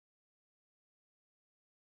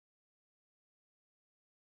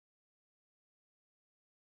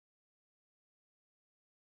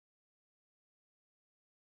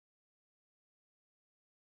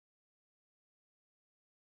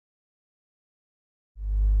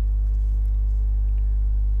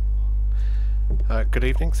Good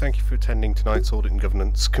evening. Thank you for attending tonight's Audit and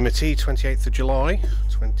Governance Committee, 28th of July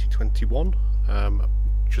 2021.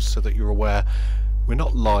 Just so that you're aware, we're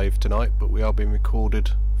not live tonight, but we are being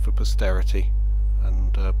recorded for posterity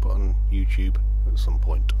and put on YouTube at some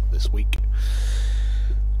point this week.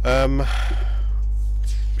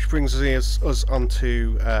 Which brings us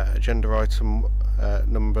onto agenda item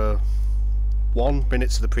number 1,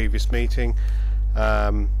 minutes of the previous meeting.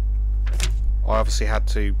 I obviously had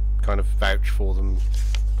to kind of vouch for them.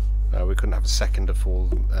 We couldn't have a seconder for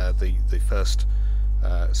the first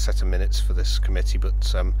set of minutes for this committee,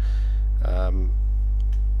 but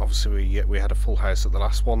obviously we had a full house at the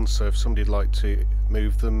last one, so if somebody'd like to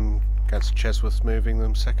move them, Councillor Chesworth moving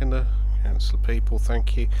them, seconder, Councillor People,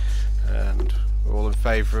 thank you, and we're all in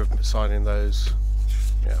favour of signing those.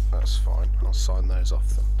 Yeah, that's fine, I'll sign those off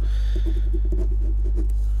then.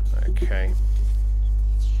 Okay.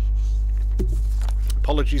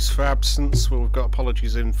 Apologies for absence. Well, we've got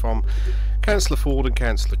apologies in from Councillor Ford and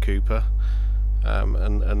Councillor Cooper,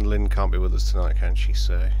 and Lynn can't be with us tonight, can she?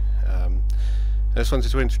 So I just wanted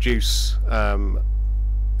to introduce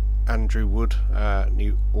Andrew Wood,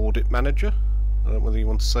 new audit manager. I don't know whether you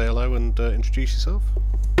want to say hello and introduce yourself.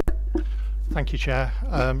 Thank you, Chair.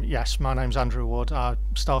 Yes, my name's Andrew Wood. I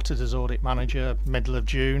started as audit manager middle of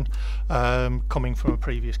June, coming from a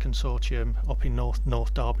previous consortium up in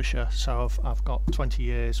North Derbyshire. So I've got 20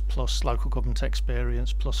 years plus local government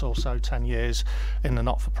experience, plus also 10 years in the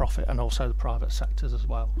not-for-profit and also the private sectors as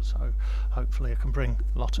well. So hopefully I can bring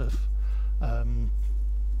a lot of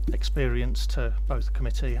experience to both the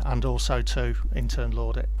committee and also to internal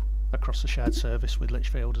audit across the shared service with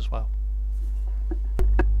Lichfield as well.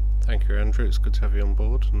 Thank you, Andrew. It's good to have you on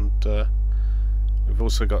board, and we've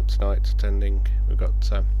also got tonight attending. We've got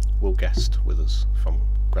Will Guest with us from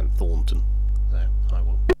Grant Thornton. There, hi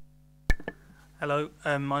Will. Hello,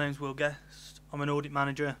 my name's Will Guest. I'm an audit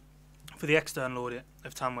manager for the external audit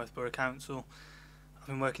of Tamworth Borough Council. I've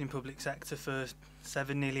been working in public sector for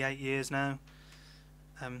 7, nearly 8 years now,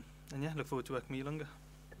 and yeah, look forward to working with you longer.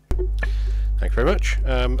 Thank you very much.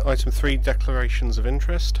 Item 3, declarations of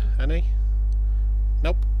interest. Any?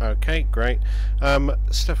 Nope. Okay, great.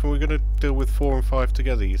 Stefan, we're going to deal with 4 and 5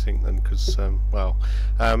 together, you think, then? Because, well,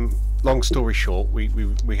 long story short,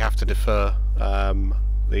 we have to defer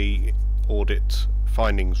the audit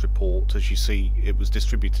findings report. As you see, it was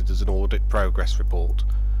distributed as an audit progress report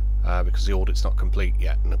because the audit's not complete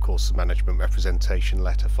yet, and of course the management representation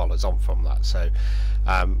letter follows on from that. So,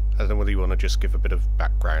 I don't know whether you want to just give a bit of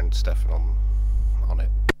background, Stefan, on it.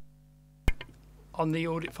 On the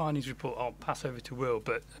audit findings report, I'll pass over to Will,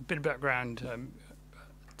 but a bit of background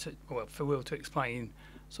for Will to explain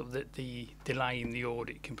sort of the delay in the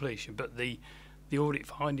audit completion. But the audit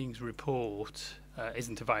findings report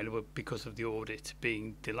isn't available because of the audit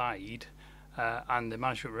being delayed, and the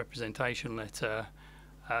management representation letter.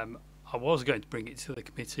 I was going to bring it to the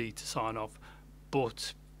committee to sign off,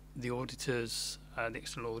 but the auditors, the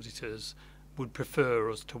external auditors, would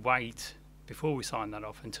prefer us to wait before we sign that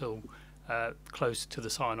off until close to the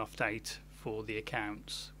sign-off date for the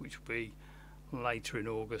accounts, which will be later in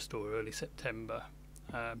August or early September.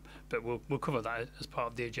 But we'll cover that as part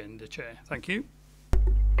of the agenda, Chair. Thank you.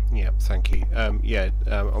 Yeah, thank you. I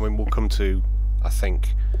mean, we'll come to, I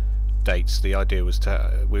think, dates. The idea was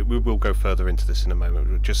to we will go further into this in a moment.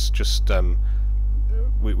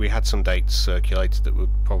 We had some dates circulated that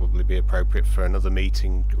would probably be appropriate for another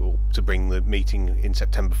meeting, or to bring the meeting in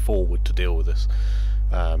September forward to deal with this.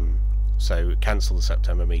 So cancel the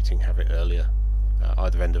September meeting, have it earlier,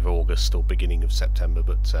 either end of August or beginning of September.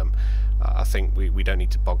 But I think we don't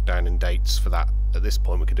need to bog down in dates for that at this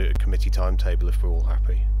point. We could do it a committee timetable if we're all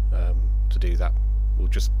happy to do that. We'll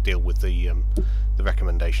just deal with the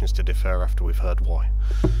recommendations to defer after we've heard why.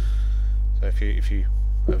 So if you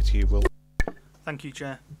over to you, Will. Thank you,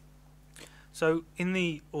 Chair. So in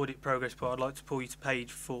the audit progress part, I'd like to pull you to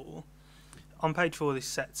page 4. On page 4, this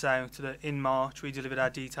sets out that in March we delivered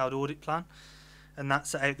our detailed audit plan, and that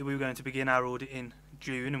set out that we were going to begin our audit in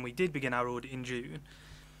June, and we did begin our audit in June.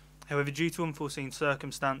 However, due to unforeseen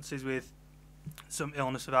circumstances with some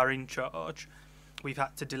illness of our in-charge, we've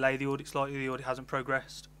had to delay the audit slightly. The audit hasn't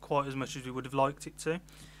progressed quite as much as we would have liked it to.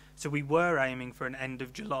 So we were aiming for an end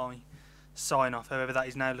of July sign-off. However, that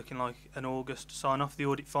is now looking like an August sign-off. The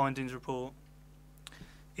audit findings report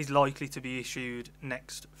is likely to be issued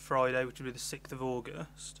next Friday, which will be the 6th of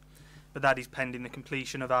August, but that is pending the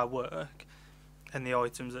completion of our work and the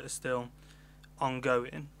items that are still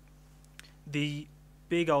ongoing. The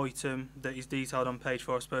big item that is detailed on page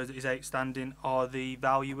 4, I suppose, that is outstanding are the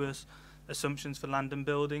valuers' assumptions for land and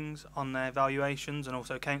buildings on their valuations and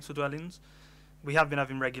also council dwellings. we have been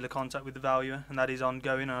having regular contact with the valuer, and that is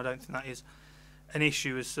ongoing, and I don't think that is an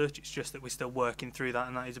issue as such. It's just that we're still working through that,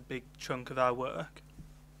 and that is a big chunk of our work.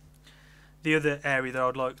 The other area that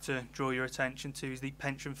I'd like to draw your attention to is the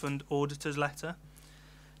pension fund auditor's letter.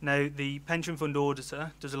 Now, the pension fund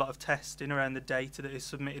auditor does a lot of testing around the data that is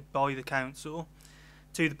submitted by the council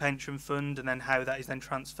to the pension fund, and then how that is then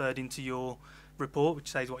transferred into your report, which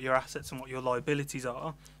says what your assets and what your liabilities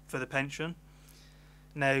are for the pension.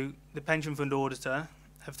 Now, the pension fund auditor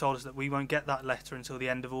have told us that we won't get that letter until the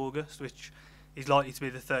end of August, which is likely to be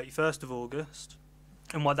the 31st of August.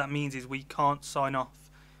 And what that means is we can't sign off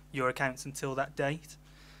your accounts until that date.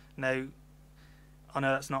 Now, I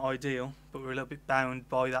know that's not ideal, but we're a little bit bound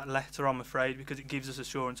by that letter, I'm afraid, because it gives us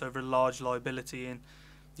assurance over a large liability in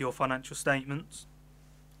your financial statements.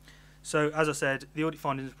 So, as I said, the audit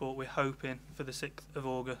findings report, we're hoping for the 6th of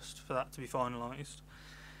August for that to be finalised.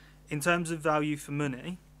 In terms of value for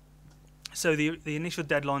money, so the initial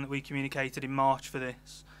deadline that we communicated in March for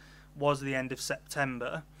this was the end of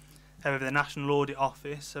September. However, the National Audit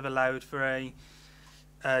Office have allowed for a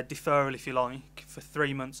deferral, if you like, for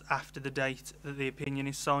 3 months after the date that the opinion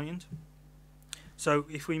is signed. So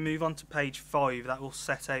if we move on to page 5, that will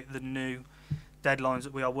set out the new deadlines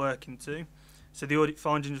that we are working to. So the audit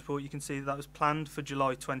findings report, you can see that was planned for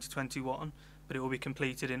July 2021, but it will be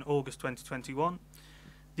completed in August 2021.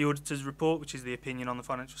 The auditor's report, which is the opinion on the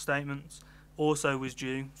financial statements, also was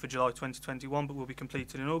due for July 2021, but will be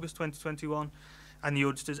completed in August 2021. And the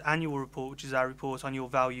auditor's annual report, which is our report on your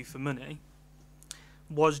value for money,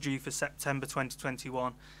 was due for September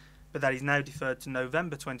 2021, but that is now deferred to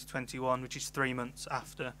November 2021, which is 3 months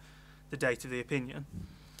after the date of the opinion.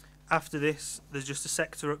 After this, there's just a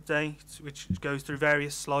sector update, which goes through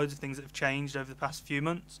various slides of things that have changed over the past few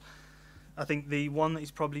months. I think the one that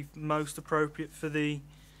is probably most appropriate for the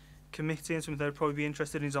committee and something they'd probably be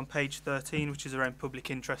interested in is on page 13, which is around public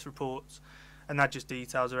interest reports, and that just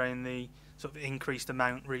details around the sort of increased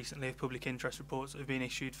amount recently of public interest reports that have been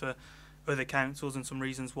issued for other councils and some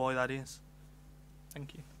reasons why that is.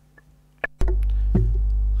 Thank you.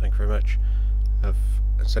 Thank you very much.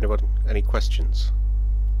 Has anyone any questions?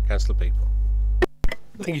 Councillor People.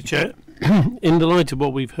 Thank you, Chair. In the light of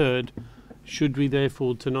what we've heard, should we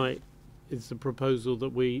therefore tonight, is the proposal that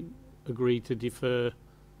we agree to defer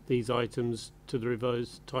these items to the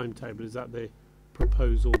revised timetable? Is that the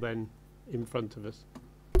proposal then in front of us?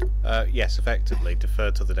 Yes, effectively,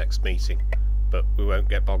 defer to the next meeting, but we won't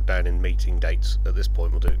get bogged down in meeting dates at this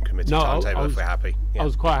point. We'll do it in committee timetable if we're happy. Yeah. I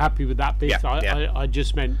was quite happy with that bit. Yeah, I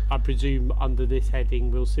just meant, I presume under this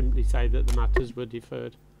heading we'll simply say that the matters were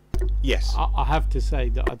deferred. Yes. I have to say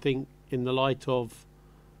that I think in the light of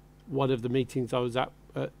one of the meetings I was at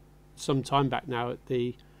some time back now at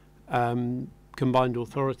the Combined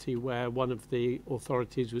Authority, where one of the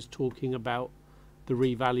authorities was talking about the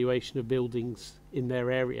revaluation of buildings in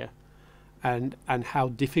their area and how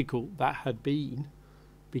difficult that had been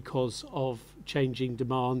because of changing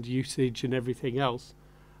demand, usage and everything else.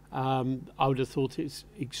 I would have thought it's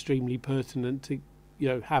extremely pertinent to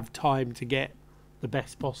have time to get the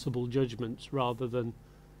best possible judgments rather than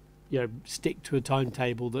stick to a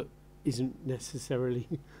timetable that isn't necessarily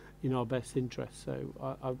in our best interest.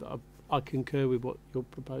 So I concur with what you're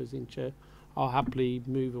proposing, Chair. I'll happily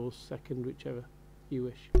move or second, whichever you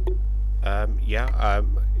wish.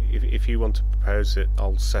 If you want to propose it,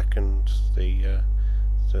 I'll second the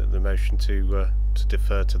motion to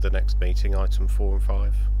defer to the next meeting, item 4 and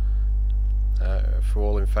 5. For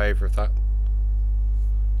all in favour of that?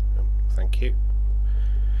 Thank you.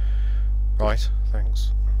 Right,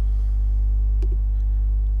 thanks.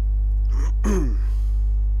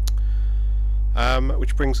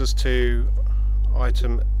 Which brings us to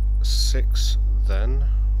item 6 then,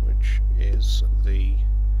 which is the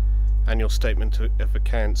annual statement of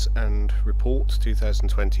accounts and report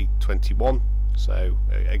 2020-21. So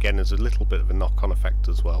again, there's a little bit of a knock-on effect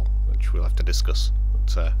as well, which we'll have to discuss.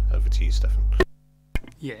 But over to you, Stefan.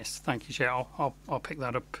 Yes, thank you, Chair. I'll pick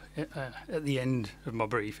that up at the end of my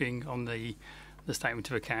briefing on the statement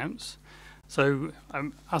of accounts. So,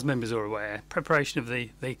 as members are aware, preparation of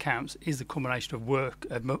the accounts is the culmination of work,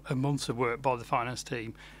 a months of work by the finance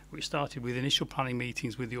team, which started with initial planning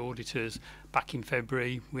meetings with the auditors back in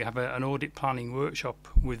February. We have an audit planning workshop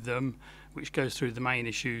with them, which goes through the main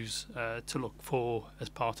issues to look for as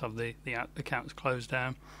part of the accounts close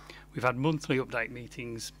down. We've had monthly update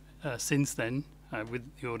meetings since then with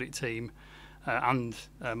the audit team and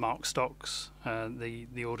Mark Stocks,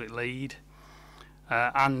 the audit lead,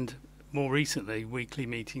 and more recently, weekly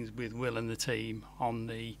meetings with Will and the team on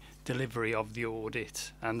the delivery of the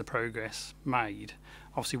audit and the progress made.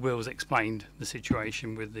 Obviously, Will's explained the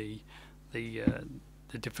situation with the the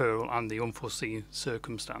deferral and the unforeseen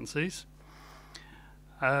circumstances.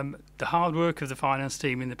 The hard work of the finance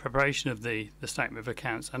team in the preparation of the statement of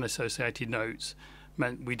accounts and associated notes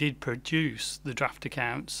meant we did produce the draft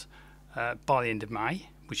accounts by the end of May,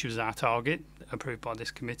 which was our target, approved by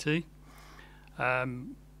this committee.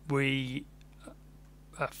 We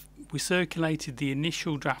circulated the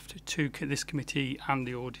initial draft to this committee and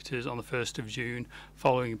the auditors on the 1st of June,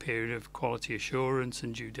 following a period of quality assurance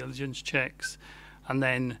and due diligence checks, and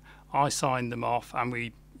then I signed them off, and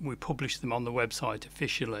we published them on the website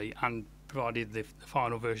officially and provided the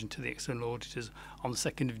final version to the external auditors on the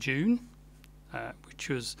 2nd of June, which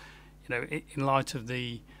was, in light of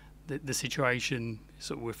the situation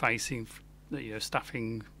sort of we're facing,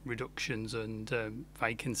 staffing reductions and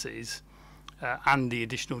vacancies, and the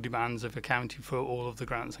additional demands of accounting for all of the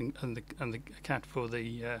grants and the account for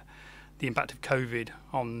the impact of COVID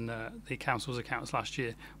on the council's accounts last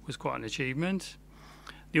year was quite an achievement.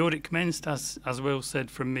 The audit commenced, as Will said,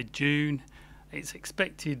 from mid-June. It's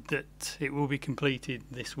expected that it will be completed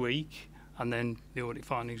this week, and then the audit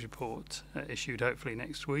findings report issued hopefully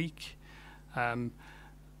next week.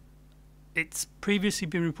 It's previously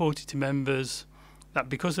been reported to members that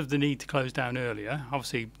because of the need to close down earlier,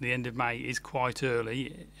 obviously the end of May is quite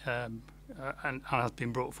early, and has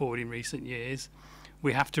been brought forward in recent years,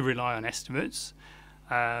 we have to rely on estimates,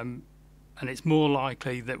 and it's more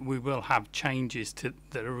likely that we will have changes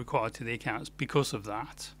that are required to the accounts because of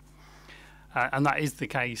that. And that is the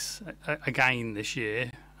case again this year,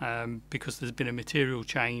 because there's been a material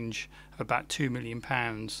change of about £2 million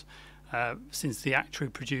since the actuary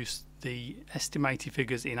produced the estimated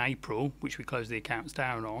figures in April, which we closed the accounts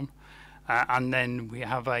down on, and then we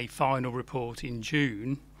have a final report in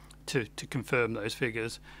June to confirm those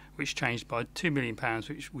figures, which changed by £2 million,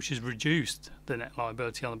 which has reduced the net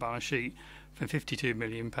liability on the balance sheet from £52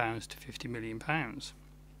 million to £50 million.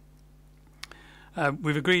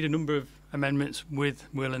 We've agreed a number of amendments with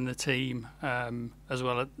Will and the team, as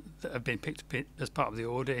well, that have been picked up as part of the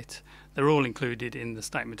audit. They're all included in the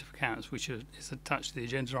statement of accounts, which is attached to the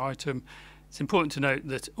agenda item. It's important to note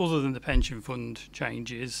that other than the pension fund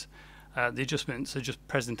changes, the adjustments are just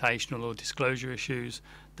presentational or disclosure issues.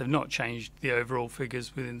 They've not changed the overall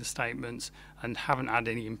figures within the statements and haven't had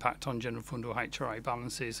any impact on general fund or HRA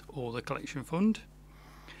balances or the collection fund.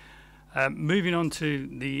 Moving on to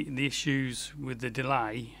the issues with the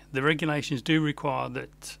delay, the regulations do require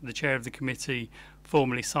that the chair of the committee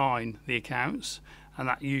formally sign the accounts, and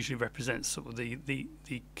that usually represents sort of the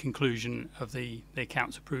conclusion of the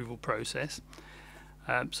accounts approval process.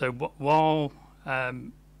 So while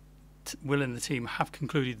Will and the team have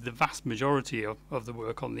concluded the vast majority of the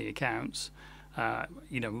work on the accounts,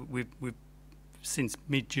 we've since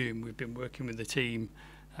mid-June we've been working with the team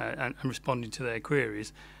and responding to their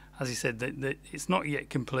queries. As he said, that it's not yet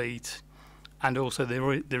complete, and also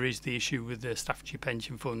there is the issue with the Staffordshire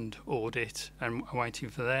Pension Fund audit, and waiting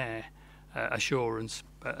for their assurance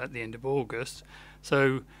at the end of August.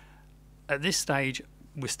 So at this stage,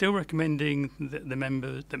 we're still recommending that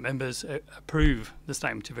members approve the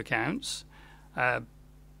statement of accounts,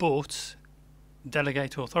 but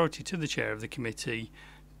delegate authority to the chair of the committee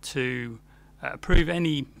to approve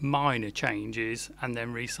any minor changes and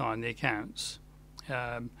then re-sign the accounts.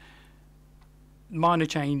 Minor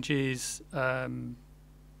changes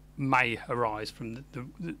may arise from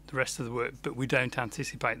the rest of the work, but we don't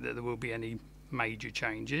anticipate that there will be any major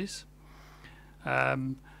changes.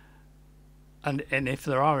 And if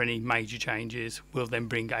there are any major changes, we'll then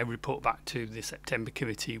bring a report back to the September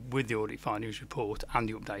committee with the audit findings report and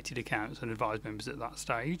the updated accounts and advise members at that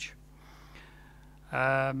stage.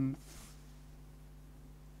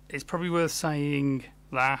 It's probably worth saying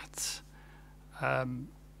that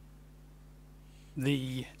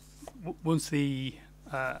once the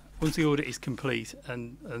audit is complete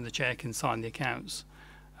and the chair can sign the accounts,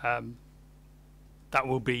 that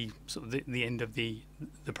will be sort of the end of the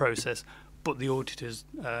process. But the auditors,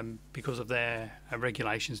 because of their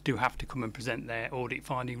regulations, do have to come and present their audit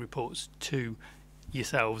finding reports to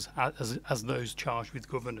yourselves as those charged with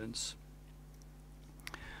governance.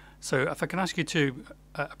 So if I can ask you to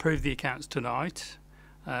approve the accounts tonight,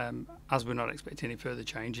 as we're not expecting any further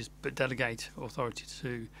changes, but delegate authority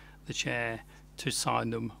to the chair to sign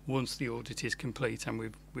them once the audit is complete and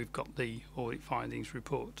we've got the audit findings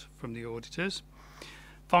report from the auditors.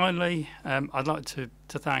 Finally, I'd like to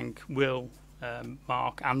thank Will,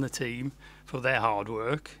 Mark and the team for their hard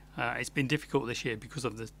work. It's been difficult this year because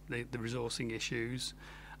of the resourcing issues,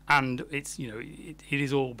 and it's it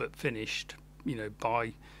is all but finished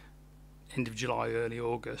by end of July, early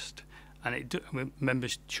August,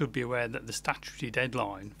 members should be aware that the statutory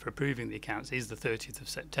deadline for approving the accounts is the 30th of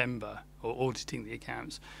September, or auditing the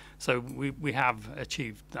accounts. So we have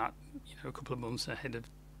achieved that, a couple of months ahead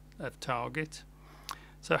of target.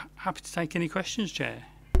 So happy to take any questions, Chair.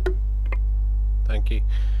 Thank you.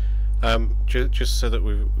 Just so that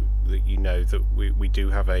you know that we do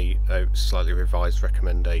have a slightly revised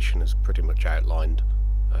recommendation, as pretty much outlined.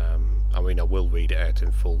 I will read it out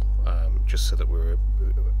in full, just so that we're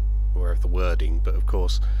aware of the wording. But of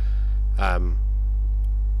course,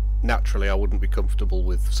 naturally, I wouldn't be comfortable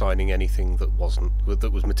with signing anything that was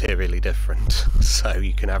materially different. So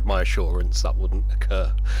you can have my assurance that wouldn't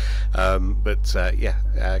occur.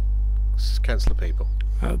 Councillor People.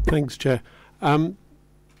 Thanks, Chair.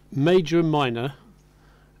 Major and minor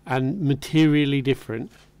and materially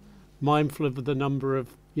different, mindful of the number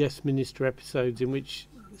of Yes Minister episodes in which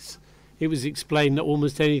it was explained that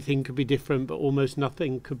almost anything could be different but almost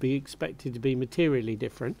nothing could be expected to be materially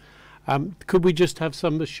different. Could we just have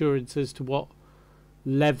some assurance as to what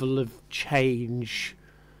level of change,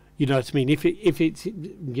 you know what I mean, if it's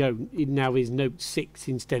it now is note 6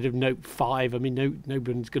 instead of note 5, I mean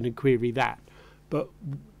nobody's going to query that, but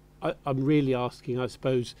I'm really asking, I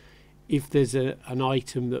suppose, if there's an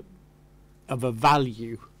item that of a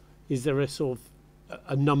value, is there a sort of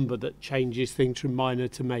a number that changes things from minor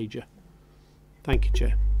to major? Thank you,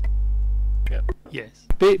 Chair. Yeah. Yes.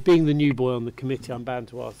 Being the new boy on the committee, I'm bound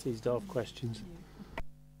to ask these daft questions.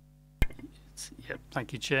 Yep.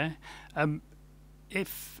 Thank you, Chair.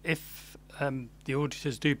 If the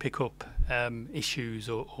auditors do pick up issues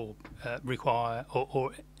or require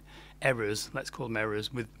or errors, let's call them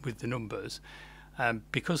errors, with the numbers,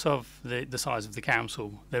 because of the size of the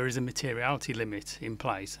council, there is a materiality limit in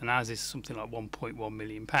place, and ours is something like £1.1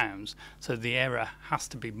 million. So the error has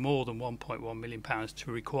to be more than £1.1 million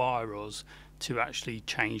to require us to actually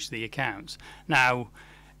change the accounts. Now,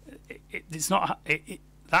 it's not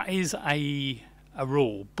that is a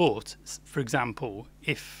rule, but for example,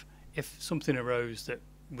 if something arose that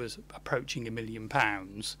was approaching £1 million,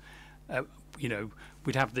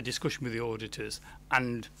 we'd have the discussion with the auditors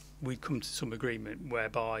and we'd come to some agreement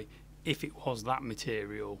whereby if it was that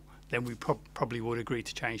material, then we probably would agree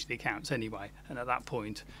to change the accounts anyway. And at that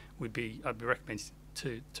point, I'd be recommending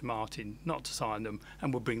to Martin not to sign them,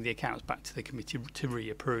 and we'll bring the accounts back to the committee to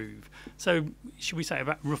reapprove. So should we say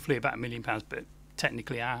roughly about £1 million, but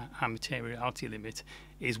technically our materiality limit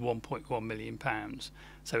is £1.1 million.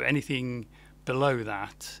 So anything below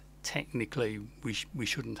that, technically we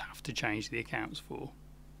shouldn't have to change the accounts for.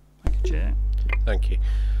 Thank you, Chair. Thank you.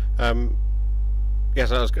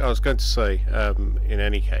 Yes, I was going to say, in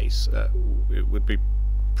any case, it would be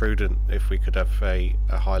prudent if we could have a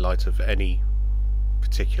highlight of any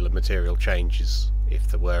particular material changes, if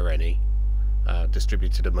there were any,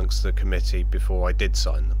 distributed amongst the committee before I did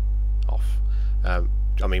sign them off.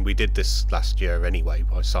 I mean, we did this last year anyway.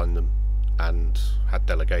 I signed them and had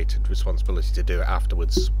delegated responsibility to do it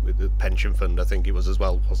afterwards with the pension fund, I think it was as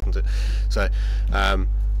well, wasn't it?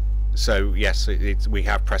 So yes, we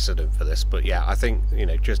have precedent for this, but yeah, I think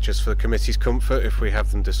just for the committee's comfort, if we have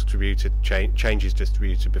them distributed, changes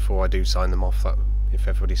distributed before I do sign them off, that if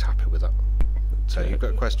everybody's happy with that. So you've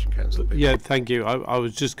got a question, Councillor? Yeah, thank you. I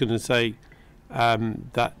was just going to say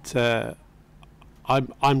that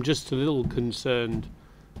I'm just a little concerned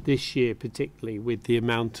this year, particularly with the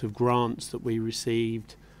amount of grants that we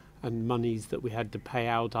received and monies that we had to pay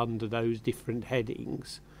out under those different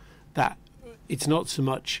headings, that it's not so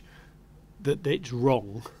much that it's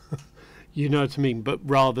wrong, you know what I mean, but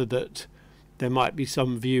rather that there might be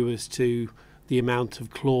some view as to the amount of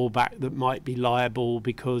clawback that might be liable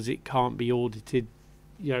because it can't be audited,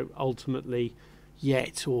 ultimately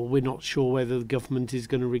yet, or we're not sure whether the government is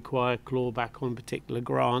going to require clawback on particular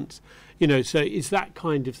grants, so it's that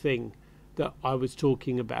kind of thing that I was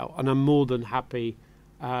talking about, and I'm more than happy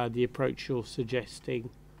the approach you're suggesting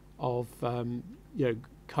of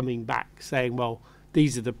coming back saying, well,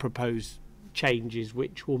 these are the proposed changes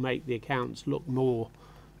which will make the accounts look more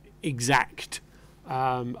exact,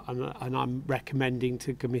 and I'm recommending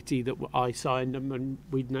to committee that I sign them, and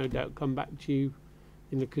we'd no doubt come back to you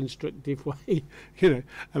in a constructive way.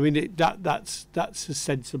 I mean, that's a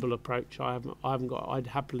sensible approach. I'd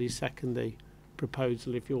happily second the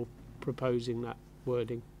proposal if you're proposing that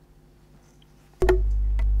wording.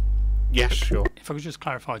 Yes, sure. If I could just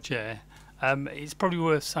clarify, Chair, it's probably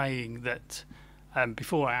worth saying that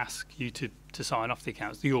before I ask you to sign off the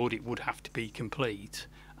accounts, the audit would have to be complete,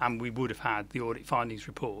 and we would have had the audit findings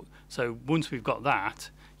report. So once we've got that,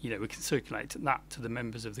 we can circulate that to the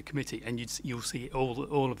members of the committee, and you'll see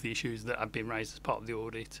all of the issues that have been raised as part of the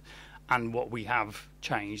audit, and what we have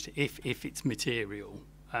changed, if it's material.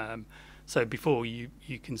 So before you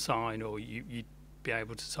can sign, or you'd be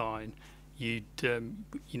able to sign, you'd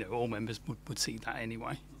all members would see that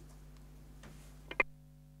anyway.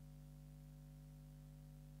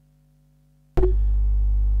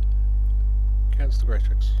 Councillor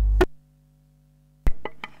Greatrix.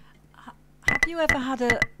 Have you ever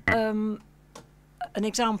had an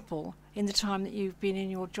example in the time that you've been in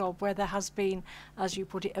your job where there has been, as you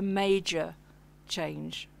put it, a major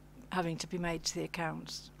change having to be made to the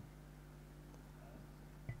accounts,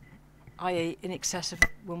 i.e. in excess of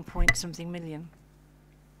 1 point something million?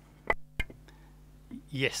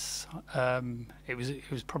 Yes, it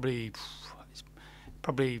was probably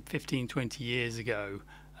 15, 20 years ago,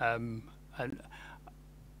 and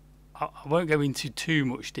I won't go into too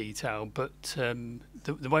much detail, but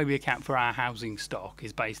the way we account for our housing stock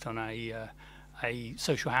is based on a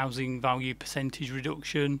social housing value percentage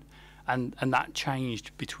reduction, and that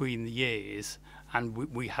changed between the years, and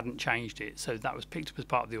we hadn't changed it, so that was picked up as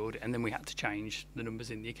part of the audit, and then we had to change the numbers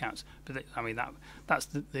in the accounts. But that's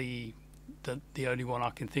the only one I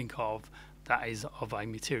can think of that is of a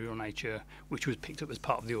material nature, which was picked up as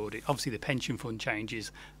part of the audit. Obviously, the pension fund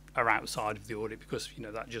changes are outside of the audit, because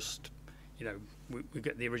that just we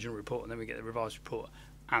get the original report and then we get the revised report,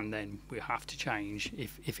 and then we have to change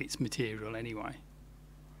if it's material anyway.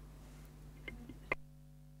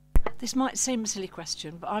 This might seem a silly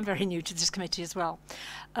question, but I'm very new to this committee as well.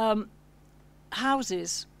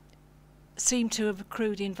 Houses seem to have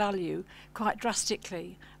accrued in value quite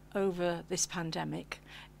drastically over this pandemic.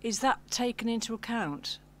 Is that taken into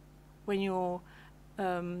account when you're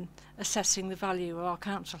assessing the value of our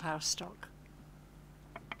council house stock?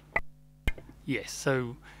 Yes,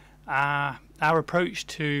 so our approach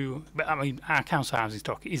to, our council housing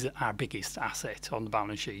stock is our biggest asset on the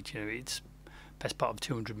balance sheet. It's best part of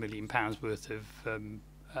 £200 million worth of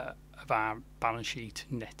our balance sheet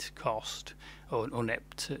net cost, or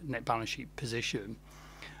net balance sheet position.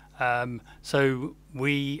 So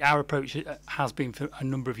our approach has been for a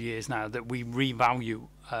number of years now that we revalue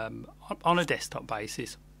on a desktop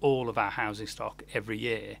basis all of our housing stock every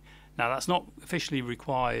year. Now, that's not officially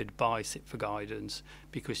required by SIP for guidance,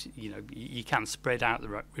 because you can spread out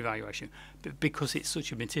the revaluation, but because it's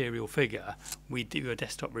such a material figure, we do a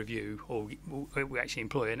desktop review, or we actually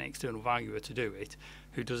employ an external valuer to do it,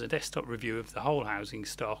 who does a desktop review of the whole housing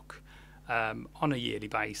stock on a yearly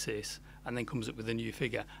basis, and then comes up with a new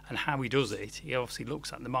figure. And how he does it, he obviously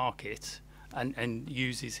looks at the market and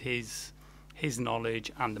uses his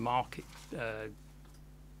knowledge and the market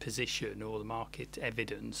position, or the market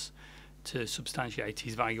evidence, to substantiate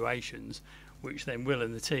his valuations, which then Will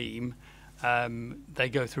and the team they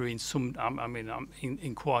go through in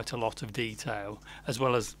quite a lot of detail, as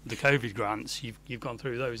well as the COVID grants. You've gone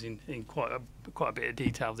through those in quite a bit of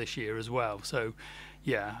detail this year as well. So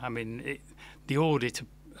yeah, the audit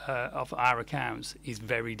of our accounts is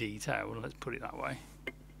very detailed, let's put it that way.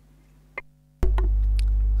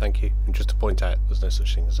 Thank you. And just to point out, there's no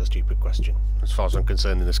such thing as a stupid question. As far as I'm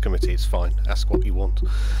concerned in this committee, it's fine. Ask what you want.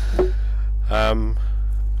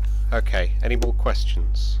 Okay, any more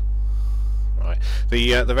questions? Right.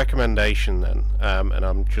 The recommendation then, and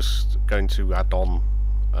I'm just going to add on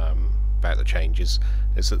about the changes,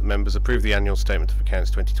 is that the members approve the annual statement of accounts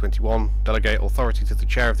 2021, delegate authority to the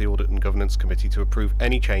chair of the Audit and Governance Committee to approve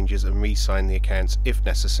any changes, and re-sign the accounts if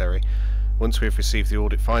necessary, once we have received the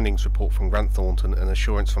audit findings report from Grant Thornton and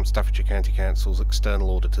assurance from Staffordshire County Council's external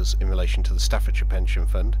auditors in relation to the Staffordshire Pension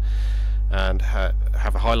Fund, and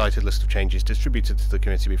have a highlighted list of changes distributed to the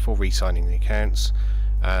committee before re-signing the accounts.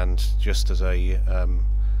 And just as a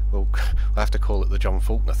we'll have to call it the John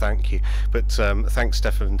Faulkner thank you, but thanks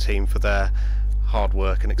Stefan and team for their hard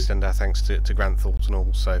work, and extend our thanks to Grant Thornton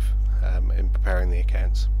also in preparing the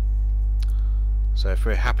accounts. So if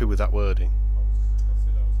we're happy with that wording.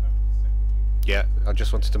 Yeah, I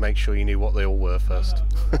just wanted to make sure you knew what they all were first.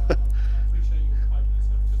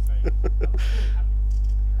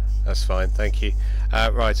 That's fine, thank you.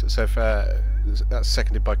 Right, so if, that's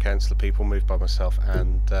seconded by Councillor People, moved by myself,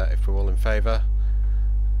 and if we're all in favour,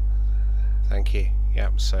 thank you.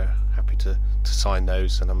 Yeah, so happy to sign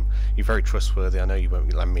those, and you're very trustworthy. I know you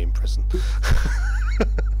won't land me in prison.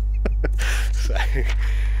 So,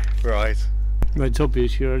 right. Well, it's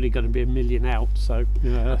obvious you're only going to be $1 million out, so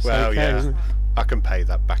that's well, okay, yeah, isn't it? I can pay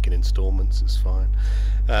that back in instalments. It's fine.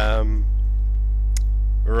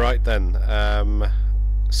 Right then.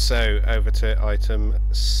 So over to item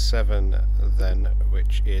 7 then,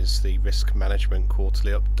 which is the risk management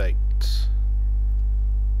quarterly update.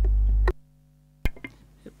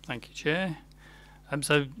 Thank you, Chair.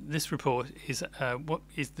 So this report is what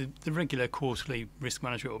is the regular quarterly risk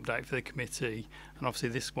management update for the committee, and obviously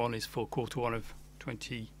this one is for Q1 of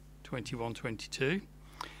 2021-22.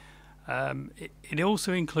 It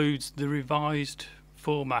also includes the revised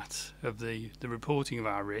format of the reporting of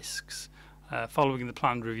our risks, following the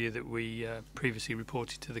planned review that we previously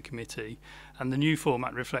reported to the committee, and the new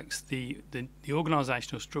format reflects the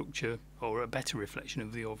organisational structure, or a better reflection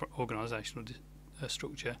of the organisational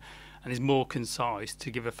structure, and is more concise to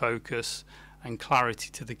give a focus and clarity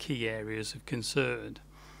to the key areas of concern.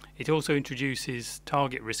 It also introduces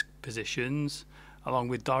target risk positions along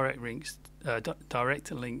with direct links to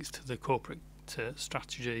the corporate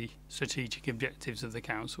strategic objectives of the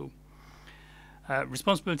council.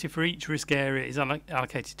 Responsibility for each risk area is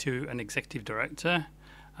allocated to an executive director,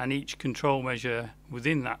 and each control measure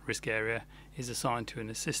within that risk area is assigned to an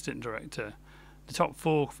assistant director. The top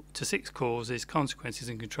 4 to 6 causes, consequences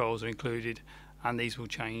and controls are included, and these will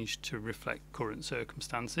change to reflect current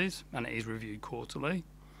circumstances, and it is reviewed quarterly.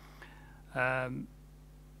 The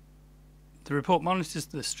report monitors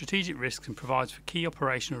the strategic risks and provides for key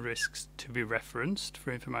operational risks to be referenced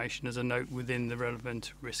for information as a note within the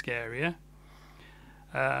relevant risk area.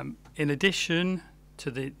 In addition to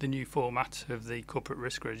the new format of the Corporate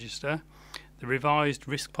Risk Register, the revised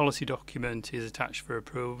risk policy document is attached for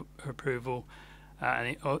approval,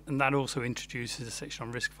 and that also introduces a section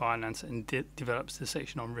on risk finance and develops the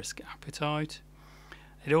section on risk appetite.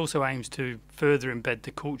 It also aims to further embed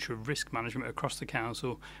the culture of risk management across the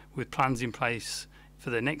council, with plans in place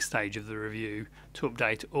for the next stage of the review to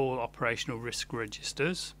update all operational risk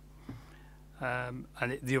registers.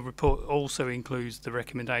 The report also includes the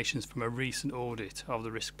recommendations from a recent audit of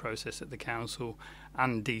the risk process at the council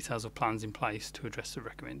and details of plans in place to address the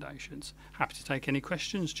recommendations. Happy to take any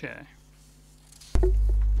questions, Chair.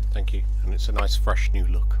 Thank you, and it's a nice fresh new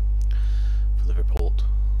look for the report.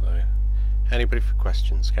 So, anybody for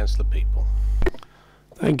questions? Councillor People.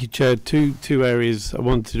 Thank you, Chair. Two areas I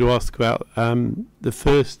wanted to ask about. The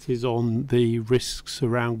first is on the risks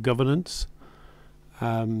around governance.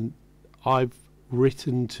 I've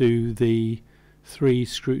written to the 3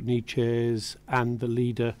 scrutiny chairs and the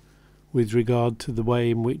leader with regard to the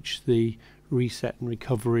way in which the reset and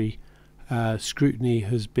recovery scrutiny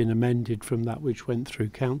has been amended from that which went through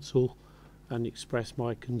council, and expressed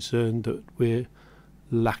my concern that we're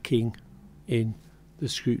lacking in the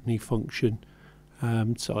scrutiny function.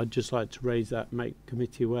 So I'd just like to raise that, make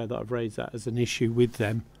committee aware that I've raised that as an issue with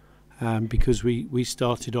them, because we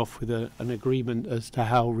started off with an agreement as to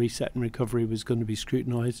how reset and recovery was going to be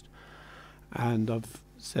scrutinised, and I've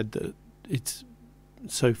said that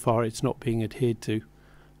so far it's not being adhered to.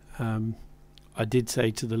 I did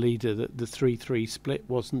say to the leader that the 3-3 split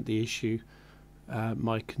wasn't the issue.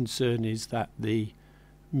 My concern is that the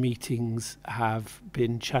meetings have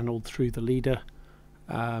been channeled through the leader,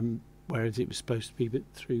 whereas it was supposed to be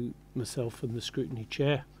through myself and the scrutiny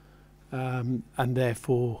chair, and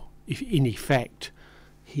therefore, if in effect,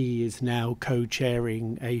 he is now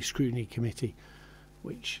co-chairing a scrutiny committee,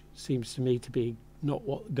 which seems to me to be not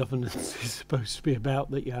what governance is supposed to be about,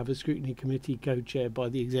 that you have a scrutiny committee co-chaired by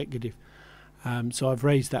the executive. So I've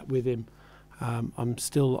raised that with him. I'm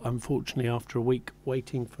still, unfortunately, after a week,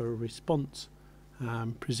 waiting for a response,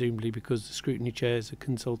 presumably because the scrutiny chairs are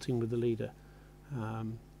consulting with the leader.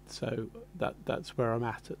 So that's where I'm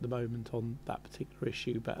at the moment on that particular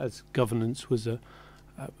issue. But as governance was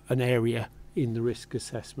an area in the risk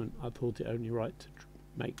assessment, I thought it only right to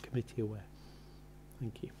make committee aware.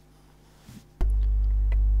 Thank you.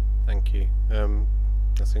 Thank you.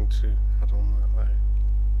 Nothing to add on that though.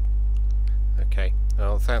 Okay.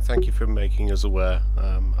 Well, thank you for making us aware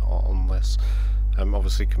on this.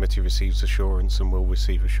 Obviously, committee receives assurance and will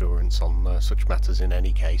receive assurance on such matters in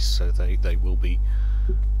any case, so they will be,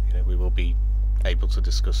 we will be able to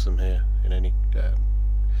discuss them here in any.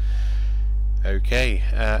 Okay.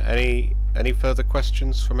 Any further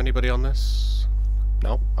questions from anybody on this?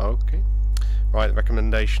 No. Okay. Right.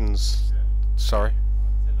 Recommendations. Sorry.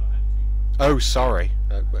 Oh, sorry.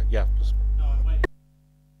 Yeah.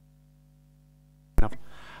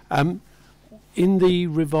 In the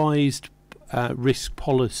revised risk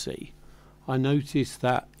policy, I noticed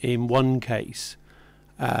that in one case,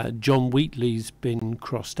 John Wheatley's been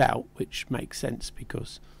crossed out, which makes sense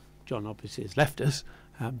because John obviously has left us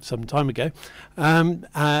some time ago,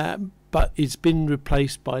 but it's been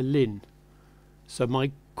replaced by Lynn. So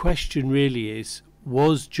my question really is,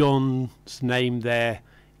 was John's name there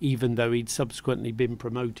even though he'd subsequently been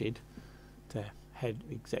promoted to head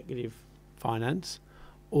executive finance,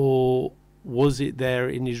 or was it there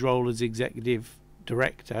in his role as executive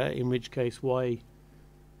director, in which case why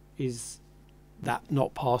is that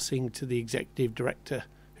not passing to the executive director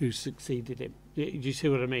who succeeded him. Do you see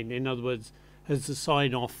what I mean? In other words, has the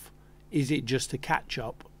sign-off, is it just a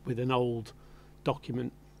catch-up with an old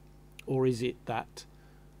document, or is it that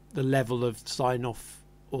the level of sign-off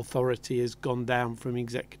authority has gone down from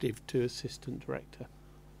executive to assistant director?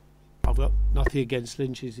 I've got nothing against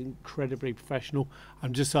Lynch, he's incredibly professional.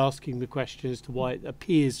 I'm just asking the question as to why it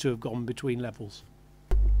appears to have gone between levels.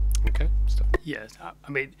 Okay. Yes, I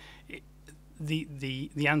mean,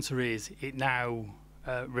 the answer is it now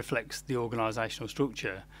reflects the organisational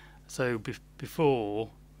structure. So before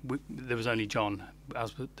there was only John,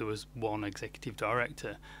 as there was one executive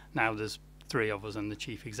director. Now there's 3 of us and the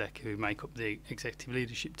chief executive who make up the executive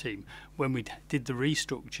leadership team. When we did the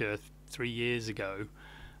restructure 3 years ago,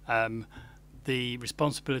 the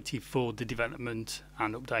responsibility for the development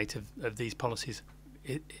and update of these policies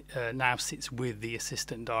now sits with the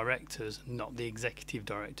assistant directors, not the executive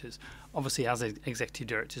directors. Obviously, as executive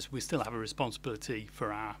directors, we still have a responsibility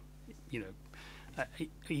for our,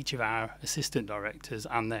 each of our assistant directors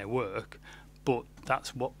and their work. But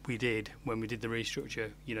that's what we did when we did the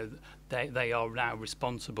restructure. They are now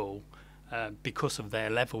responsible because of their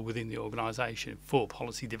level within the organisation for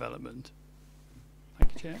policy development.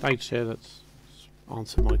 Thank you, Chair. Thanks, Chair. That's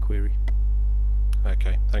answered my query.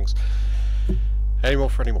 Okay, thanks. Any more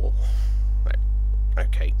for any more? Right.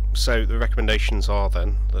 Okay, so the recommendations are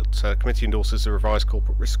then that committee endorses the revised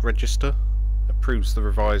corporate risk register, approves the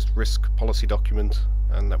revised risk policy document,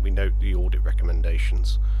 and that we note the audit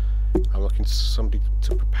recommendations. I'm looking for somebody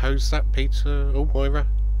to propose that. Peter? Oh, Moira?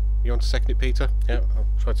 You want to second it, Peter? Yeah, I'll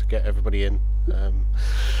try to get everybody in.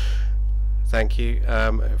 Thank you.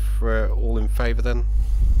 If we're all in favour then?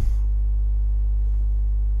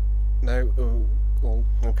 No? All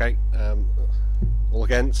okay. All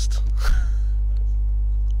against?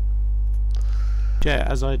 Chair,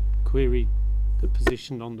 as I queried the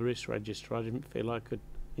position on the risk register, I didn't feel I could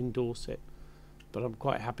endorse it, but I'm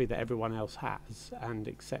quite happy that everyone else has and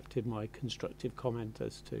accepted my constructive comment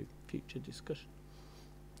as to future discussion.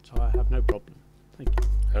 So I have no problem. Thank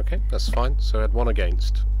you. Okay, that's fine. So I had 1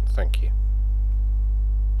 against. Thank you.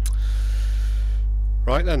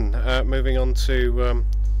 Right then, moving on to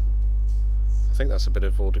I think that's a bit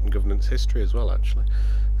of audit and governance history as well, actually.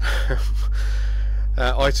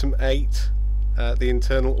 Item 8, the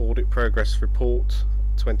internal audit progress report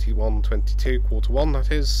 21-22, quarter 1,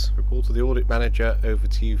 that is. Report of the audit manager. Over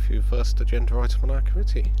to you for your first agenda item on our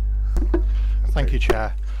committee. Thank you,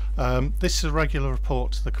 Chair. This is a regular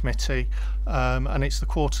report to the committee, and it's the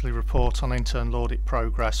quarterly report on internal audit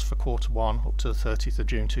progress for quarter 1 up to the 30th of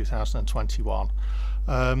June 2021.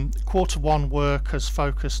 Quarter 1 work has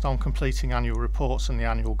focused on completing annual reports and the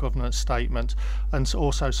annual governance statement, and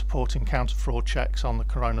also supporting counter-fraud checks on the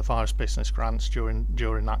coronavirus business grants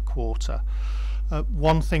during that quarter.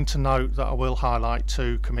 One thing to note that I will highlight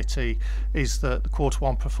to committee is that the quarter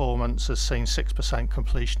 1 performance has seen 6%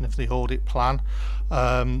 completion of the audit plan.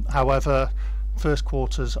 However, first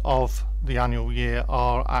quarters of the annual year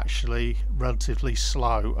are actually relatively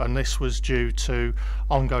slow, and this was due to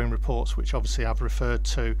ongoing reports which obviously I've referred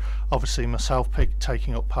to, obviously myself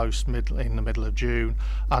taking up post in the middle of June,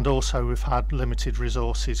 and also we've had limited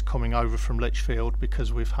resources coming over from Lichfield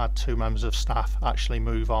because we've had 2 members of staff actually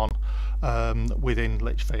move on within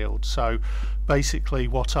Lichfield. So basically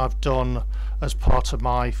what I've done as part of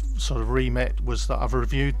my sort of remit was that I've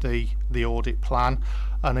reviewed the audit plan,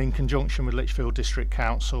 and in conjunction with Lichfield District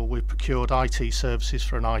Council we've procured IT services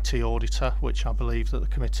for an IT auditor, which I believe that the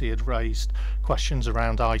committee had raised questions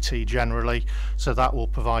around IT generally, so that will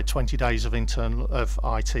provide 20 days of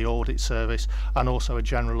IT audit service, and also a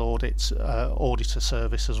general auditor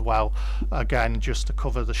service as well, again just to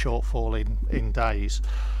cover the shortfall in days.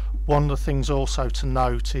 One of the things also to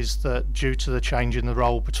note is that due to the change in the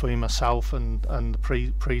role between myself and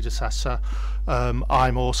the predecessor,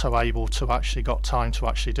 I'm also able to actually got time to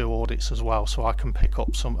actually do audits as well, so I can pick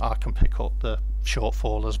up the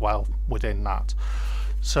shortfall as well within that.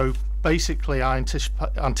 So basically I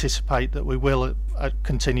anticipate that we will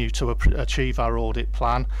continue to achieve our audit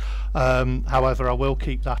plan. However, I will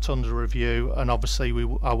keep that under review, and obviously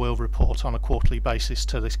I will report on a quarterly basis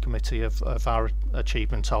to this committee of our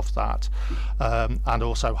achievement of that, and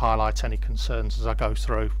also highlight any concerns as I go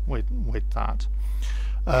through with that.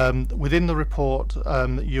 Within the report,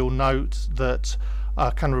 you'll note that I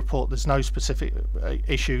can report there's no specific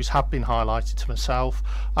issues have been highlighted to myself,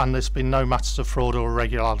 and there's been no matters of fraud or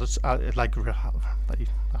irregularity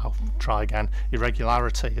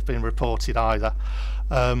have been reported either.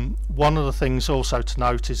 One of the things also to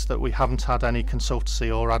note is that we haven't had any consultancy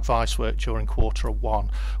or advice work during quarter 1,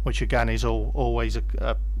 which again is always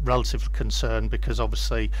relatively concerned, because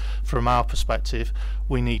obviously from our perspective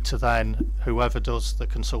we need to then, whoever does the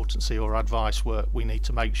consultancy or advice work, we need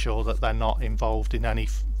to make sure that they're not involved in any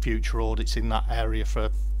future audits in that area,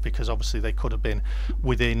 because obviously they could have been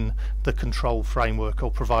within the control framework or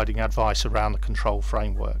providing advice around the control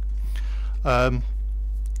framework.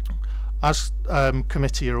 As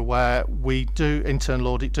committee are aware, we do, internal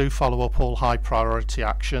audit do follow up all high priority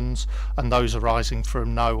actions and those arising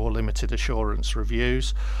from no or limited assurance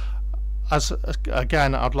reviews. As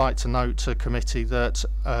again, I'd like to note to committee that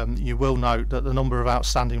you will note that the number of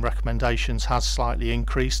outstanding recommendations has slightly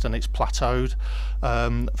increased, and it's plateaued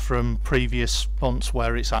from previous months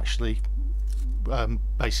where it's actually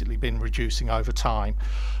basically been reducing over time.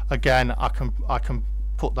 Again, I can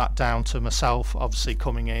put that down to myself, obviously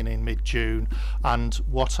coming in mid-June, and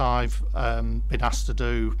what I've been asked to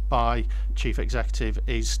do by Chief Executive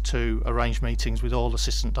is to arrange meetings with all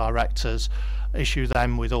assistant directors, issue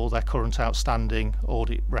them with all their current outstanding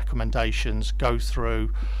audit recommendations, go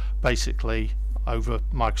through basically over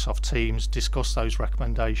Microsoft Teams, discuss those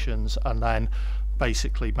recommendations, and then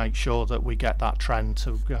basically make sure that we get that trend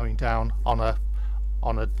to going down on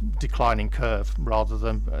a declining curve rather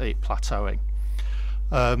than it plateauing.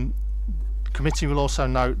 Committee will also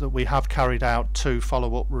note that we have carried out 2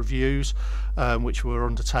 follow-up reviews which were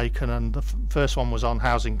undertaken, and the first one was on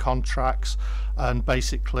housing contracts, and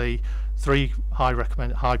basically 3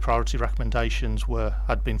 high priority recommendations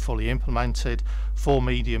had been fully implemented, 4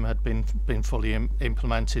 medium had been fully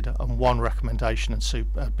implemented, and 1 recommendation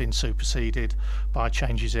had been superseded by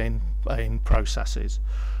changes in processes.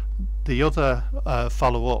 The other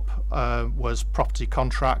follow-up was property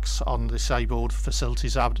contracts on disabled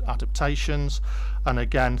facilities adaptations, and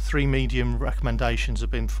again 3 medium recommendations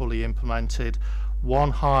have been fully implemented.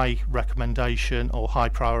 1 high recommendation or high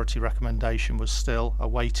priority recommendation was still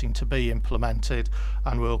awaiting to be implemented,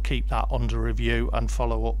 and we'll keep that under review and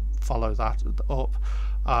follow that up.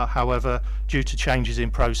 However, due to changes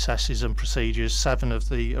in processes and procedures, 7 of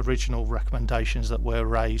the original recommendations that were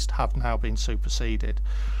raised have now been superseded.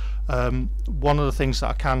 One of the things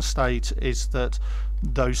that I can state is that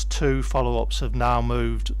those 2 follow-ups have now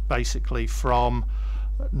moved basically from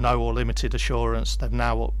no or limited assurance. They've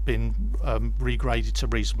now been regraded to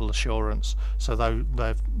reasonable assurance. So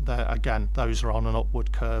again, those are on an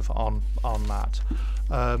upward curve on that.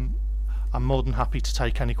 I'm more than happy to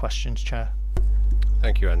take any questions, Chair.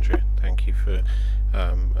 Thank you, Andrew. Thank you for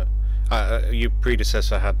your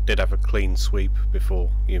predecessor did have a clean sweep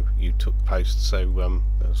before you took post, so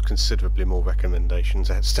there was considerably more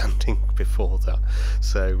recommendations outstanding before that.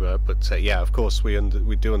 So, yeah, of course we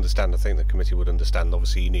do understand. I think the committee would understand.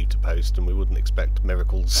 Obviously, you need to post, and we wouldn't expect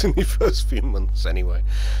miracles in the first few months anyway.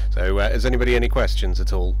 So, has anybody any questions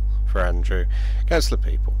at all for Andrew? Councillor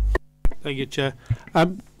People. Thank you, Chair.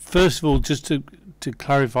 First of all, just to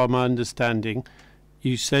clarify my understanding,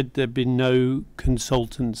 you said there'd been no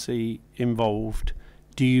consultancy involved.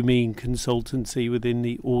 Do you mean consultancy within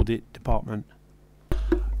the audit department?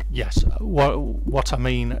 Yes. What I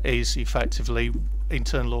mean is effectively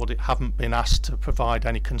internal audit haven't been asked to provide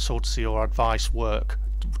any consultancy or advice work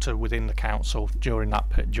to within the council during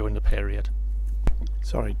the period.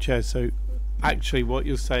 Sorry, Chair. So actually what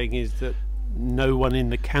you're saying is that no one in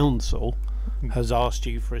the council has asked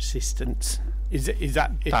you for assistance. Is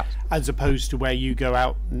that as opposed to where you go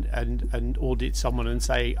out and audit someone and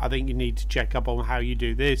say, I think you need to check up on how you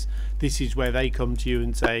do this. This is where they come to you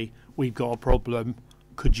and say, we've got a problem,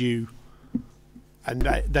 could you? And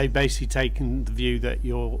they've basically taken the view that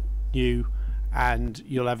you're new and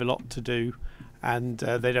you'll have a lot to do, and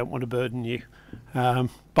they don't want to burden you.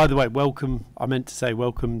 By the way, welcome. I meant to say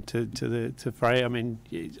welcome to Frey. I mean,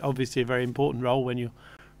 it's obviously a very important role when you're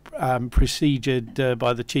preceded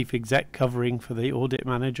by the chief exec covering for the audit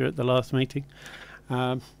manager at the last meeting.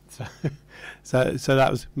 So that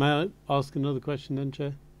was. May I ask another question then,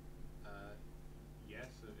 Chair? Yes,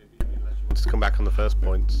 unless you want to come back on the first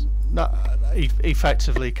points. No,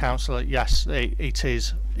 effectively, councillor, yes, it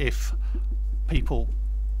is. If people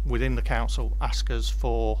within the council ask us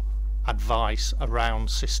for advice around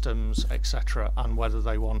systems, etc., and whether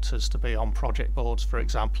they want us to be on project boards, for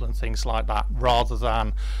example, and things like that, rather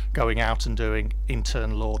than going out and doing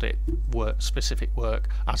internal audit work, specific work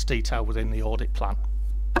as detailed within the audit plan.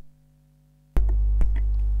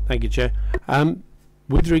 Thank you, Chair.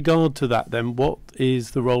 With regard to that then, what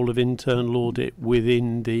is the role of internal audit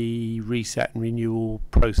within the reset and renewal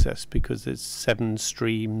process? Because there's 7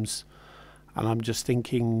 streams, and I'm just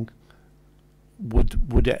thinking,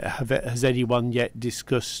 has anyone yet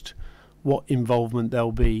discussed what involvement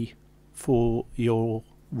there'll be for your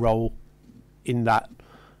role in that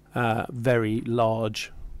very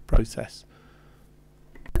large process.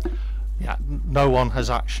 Yeah, no one has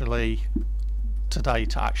actually to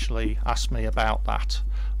date actually asked me about that,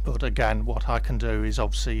 but again, what I can do is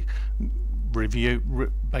obviously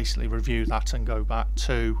basically review that and go back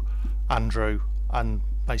to Andrew and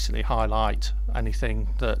basically highlight anything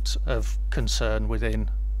that of concern within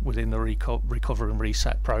the recover and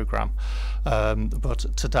reset program. But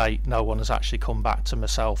to date, no one has actually come back to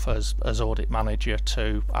myself as audit manager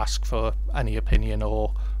to ask for any opinion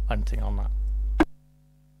or anything on that.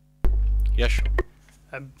 Yes.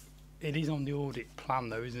 It is on the audit plan,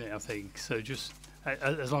 though, isn't it? I think so. Just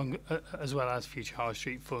as well as Future High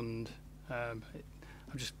Street Fund. I've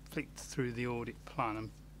just flicked through the audit plan.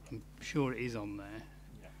 I'm sure it is on there.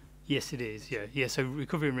 Yeah. Yes, it is. Yeah, yeah. So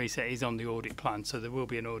recovery and reset is on the audit plan. So there will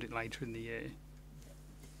be an audit later in the year.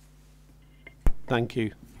 Thank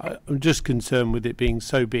you. I'm just concerned with it being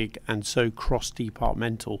so big and so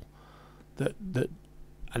cross-departmental that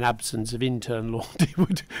an absence of internal audit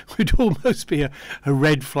would almost be a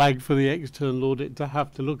red flag for the external audit to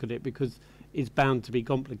have to look at it, because it's bound to be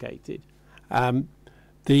complicated.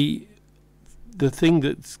 The thing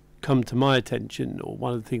that's come to my attention, or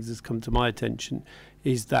one of the things that's come to my attention,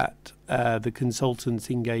 is that the consultants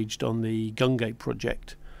engaged on the Gungate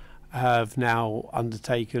project have now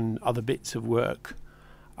undertaken other bits of work,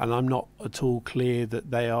 and I'm not at all clear that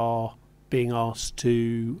they are being asked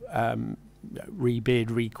to rebid,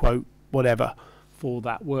 requote, whatever for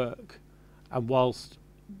that work. And whilst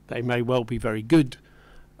they may well be very good,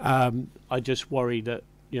 I just worry that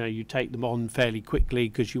you take them on fairly quickly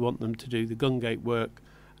because you want them to do the Gungate work,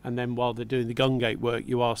 and then while they're doing the Gungate work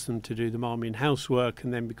you ask them to do the Marmion House work,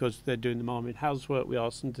 and then because they're doing the Marmion House work we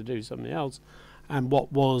ask them to do something else, and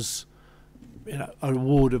what was an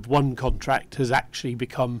award of one contract has actually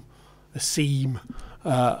become a seam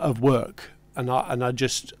of work, and I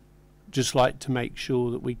just like to make sure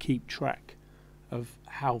that we keep track of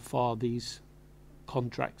how far these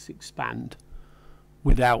contracts expand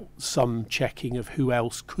without some checking of who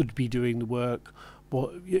else could be doing the work.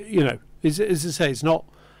 What as I say, it's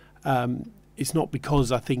not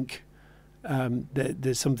because I think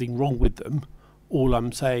there's something wrong with them. All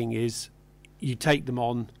I'm saying is you take them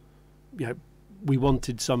on. We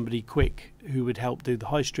wanted somebody quick who would help do the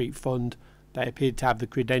High Street Fund. They appeared to have the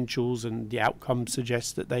credentials, and the outcome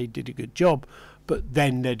suggests that they did a good job. But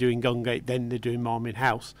then they're doing Gungate, then they're doing Marmion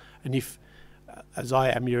House. And if, as I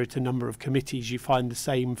am, you're at a number of committees, you find the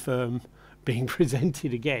same firm being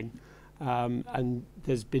presented again, and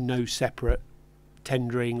there's been no separate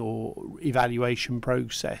tendering or evaluation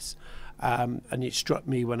process. And it struck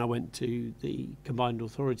me when I went to the Combined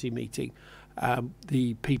Authority meeting,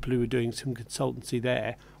 the people who were doing some consultancy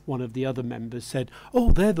there, one of the other members said,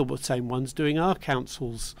 "Oh, they're the same ones doing our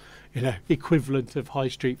council's, equivalent of High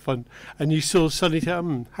Street Fund." And you saw suddenly,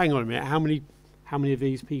 hang on a minute, how many of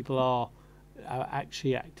these people are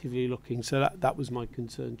actually actively looking? So that was my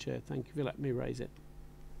concern, Chair. Thank you for letting me raise it.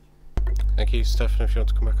 Thank you, Stefan. If you want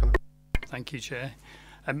to come back on that. Thank you, Chair.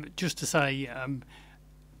 Just to say,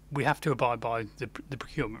 we have to abide by the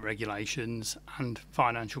procurement regulations and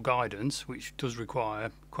financial guidance, which does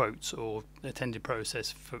require quotes or a tender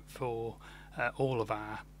process for all of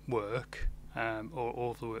our work, or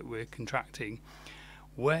all of the work we're contracting.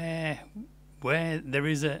 Where there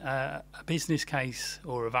is a business case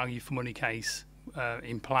or a value for money case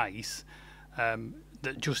in place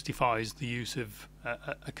that justifies the use of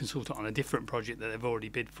a consultant on a different project that they've already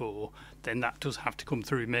bid for, then that does have to come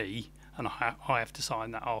through me, and I have to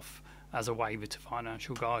sign that off as a waiver to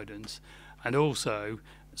financial guidance. And also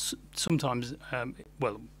sometimes,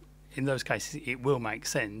 in those cases it will make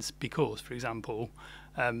sense because, for example,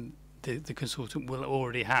 the consultant will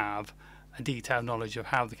already have a detailed knowledge of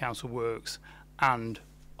how the council works and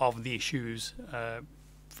of the issues.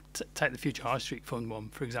 Take the Future High Street Fund one,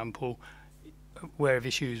 for example, aware of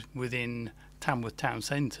issues within Tamworth Town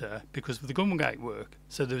Centre because of the Gungate work.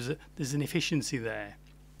 So there's an efficiency there.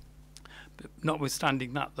 But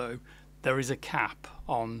notwithstanding that, though, there is a cap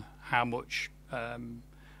on how much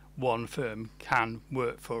one firm can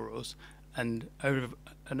work for us, and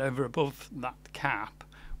over above that cap,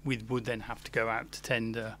 we would then have to go out to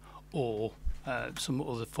tender or some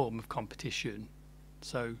other form of competition.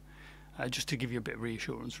 So, just to give you a bit of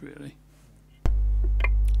reassurance, really.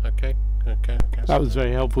 Okay. That was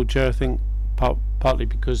very helpful, Chair. I think partly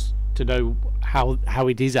because to know how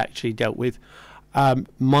it is actually dealt with.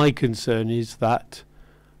 My concern is that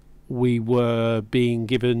we were being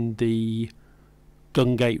given the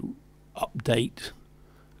Gungate update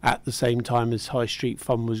at the same time as High Street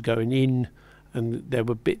Fund was going in, and there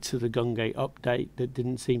were bits of the Gungate update that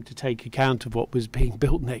didn't seem to take account of what was being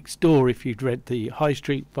built next door. If you'd read the High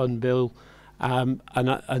Street Fund bill,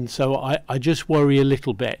 and so I just worry a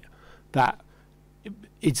little bit that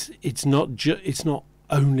it's not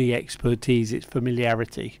only expertise, it's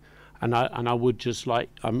familiarity, and I would just like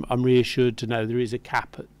I'm reassured to know there is a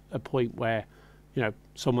cap at a point where, you know,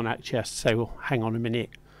 someone actually has to say, well, hang on a minute,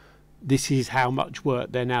 this is how much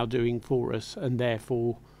work they're now doing for us, and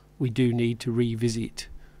therefore we do need to revisit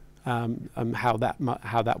how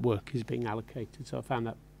that work is being allocated. So I found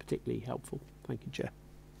that particularly helpful. Thank you, Chair.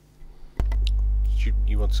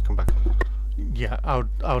 You want to come back on that? Yeah,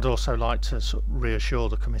 I would also like to sort of reassure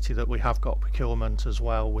the committee that we have got procurement as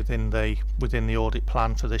well within the audit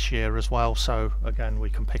plan for this year as well. So again, we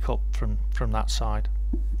can pick up from that side.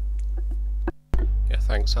 Yeah,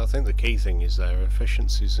 thanks. I think the key thing is there are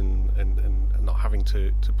efficiencies and not having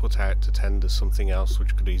to put out to tender something else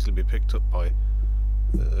which could easily be picked up by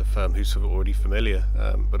a firm who's sort of already familiar,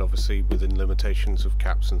 but obviously within limitations of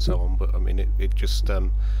caps and so on. But I mean, it just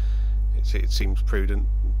it seems prudent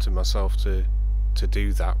to myself to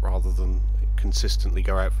do that rather than consistently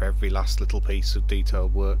go out for every last little piece of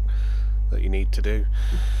detailed work that you need to do.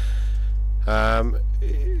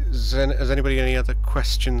 Has anybody any other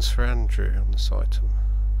questions for Andrew on this item?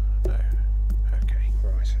 No. Okay,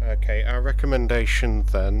 right. Okay, our recommendation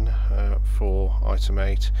then for item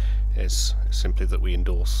 8 is simply that we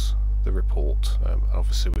endorse the report.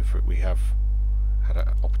 Obviously we have had an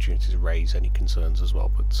opportunity to raise any concerns as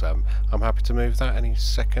well, but I'm happy to move that. Any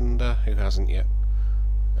seconder who hasn't yet?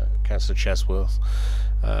 Councillor Chesworth.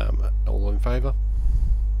 All in favour?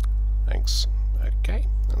 Thanks. Okay,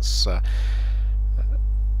 that's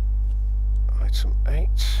item 8.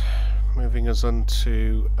 Moving us on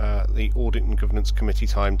to the Audit and Governance Committee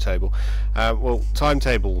timetable. Well,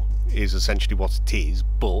 timetable is essentially what it is,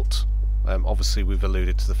 but obviously we've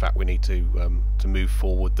alluded to the fact we need to move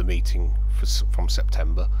forward the meeting from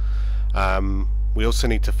September. We also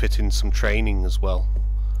need to fit in some training as well,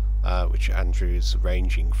 which Andrew is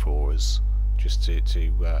arranging for us, just to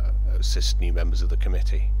assist new members of the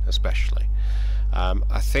committee especially.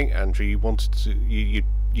 I think, Andrew, you wanted to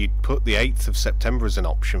you'd put the 8th of September as an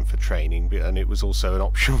option for training, and it was also an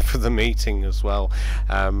option for the meeting as well.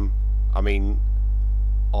 I mean,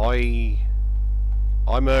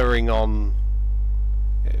 I'm erring on,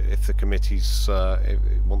 if the committee's if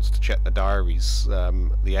it wants to check the diaries,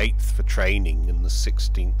 the 8th for training and the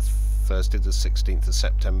 16th, Thursday the 16th of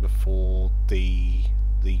September for the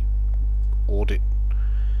audit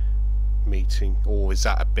meeting. Or is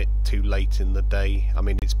that a bit too late in the day? I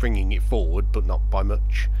mean, it's bringing it forward, but not by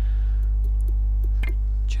much.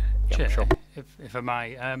 Chair, sure. if I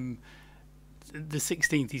may, the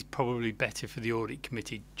 16th is probably better for the audit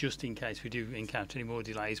committee, just in case we do encounter any more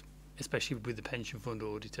delays, especially with the pension fund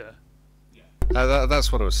auditor.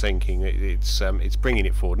 That's what I was thinking. It's bringing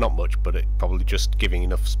it forward, not much, but it probably just giving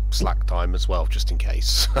enough slack time as well, just in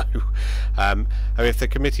case. So, I mean, if the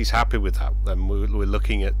committee's happy with that, then we're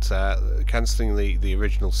looking at cancelling the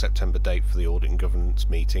original September date for the Audit and Governance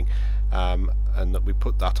meeting, and that we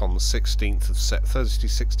put that on the 16th of Thursday,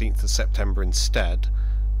 16th of September instead.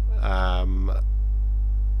 And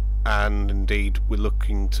indeed, we're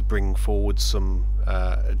looking to bring forward some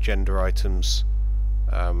agenda items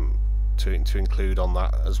to include on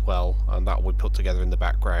that as well, and that will be put together in the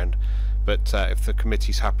background. But if the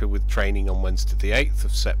committee's happy with training on Wednesday the 8th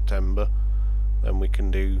of September, then we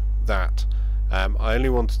can do that. I only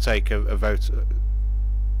want to take a vote.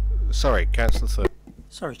 Sorry, Councillor Third.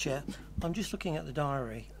 Sorry, Chair. I'm just looking at the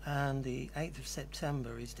diary, and the 8th of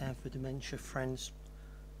September is down for Dementia Friends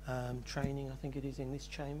training. I think it is in this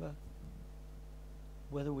chamber.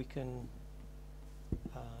 Whether we can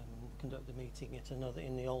conduct the meeting at another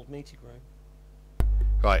in the old meeting room.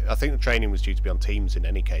 Right, I think the training was due to be on Teams in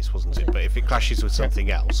any case, wasn't it? But if it clashes with something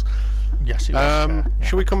else, Yes, it was. Yeah.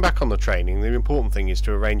 shall we come back on the training? The important thing is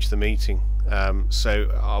to arrange the meeting.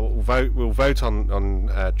 So we'll vote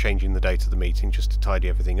on changing the date of the meeting just to tidy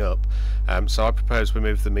everything up. So I propose we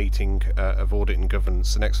move the meeting of Audit and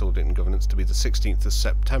Governance, the next Audit and Governance, to be the 16th of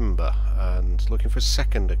September. And looking for a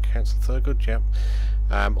seconder, Councillor Thurgood,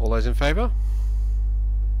 yeah. All those in favour?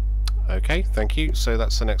 Okay, thank you. So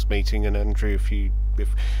that's the next meeting. And Andrew,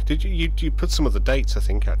 did you put some of the dates? I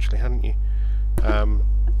think actually, hadn't you?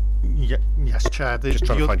 Yes, Chair. Just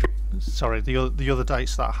trying to find. Sorry, the other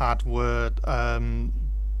dates that I had were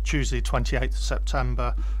Tuesday 28th of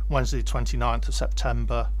September, Wednesday 29th of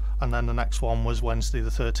September, and then the next one was Wednesday the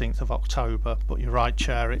 13th of October. But you're right,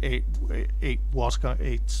 Chair.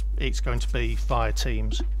 It's going to be via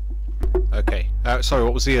Teams. Okay. Sorry,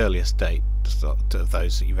 what was the earliest date of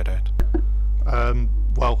those that you read out?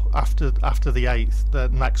 Well, after the 8th, the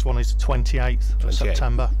next one is the 28th of 28th.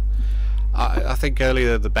 September. I think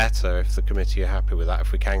earlier the better, if the committee are happy with that.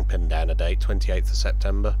 If we can pin down a date, 28th of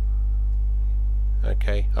September.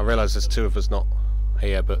 Okay, I realise there's two of us not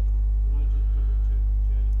here, but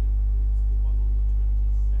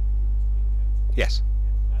yes.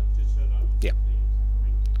 Yeah.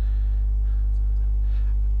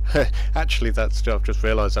 Actually, that's I've just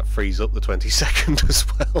realised that frees up the 22nd as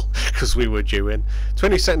well, because we were due in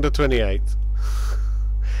 22nd or 28th.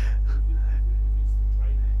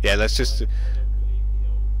 Yeah, let's just.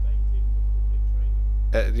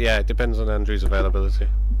 Yeah, it depends on Andrew's availability.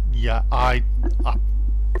 Yeah, I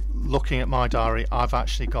looking at my diary, I've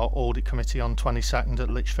actually got audit committee on 22nd at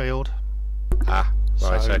Lichfield. Ah,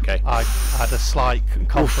 right, So okay. I had a slight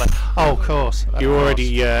conflict. Oh, of course. You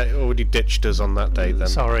already ditched us on that date then.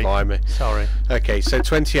 Sorry. Blimey. Sorry. Okay, so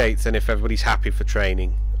 28th, and if everybody's happy for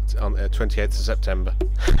training, on 28th of September.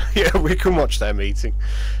 Yeah, we can watch their meeting.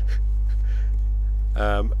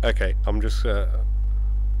 Okay, I'm just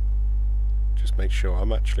make sure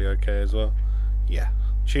I'm actually okay as well. Yeah,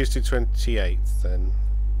 Tuesday 28th, then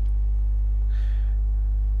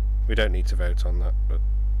we don't need to vote on that, but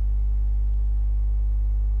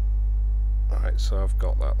alright, so I've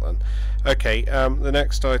got that then. Okay, the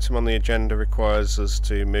next item on the agenda requires us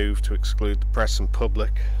to move to exclude the press and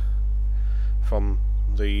public from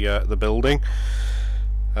the building.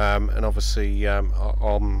 And obviously I'm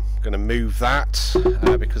going to move that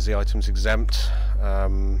because the item's exempt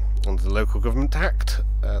under the Local Government Act,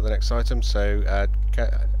 the next item. So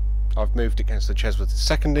I've moved it. Councillor Chesworth is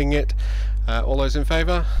seconding it. All those in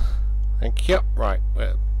favour? Thank you. Right,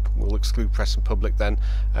 we'll exclude press and public then.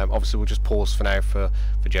 Obviously we'll just pause for now for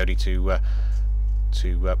Jodie to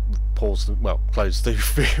close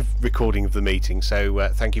the recording of the meeting. So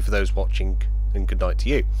thank you for those watching, and good night to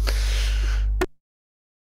you.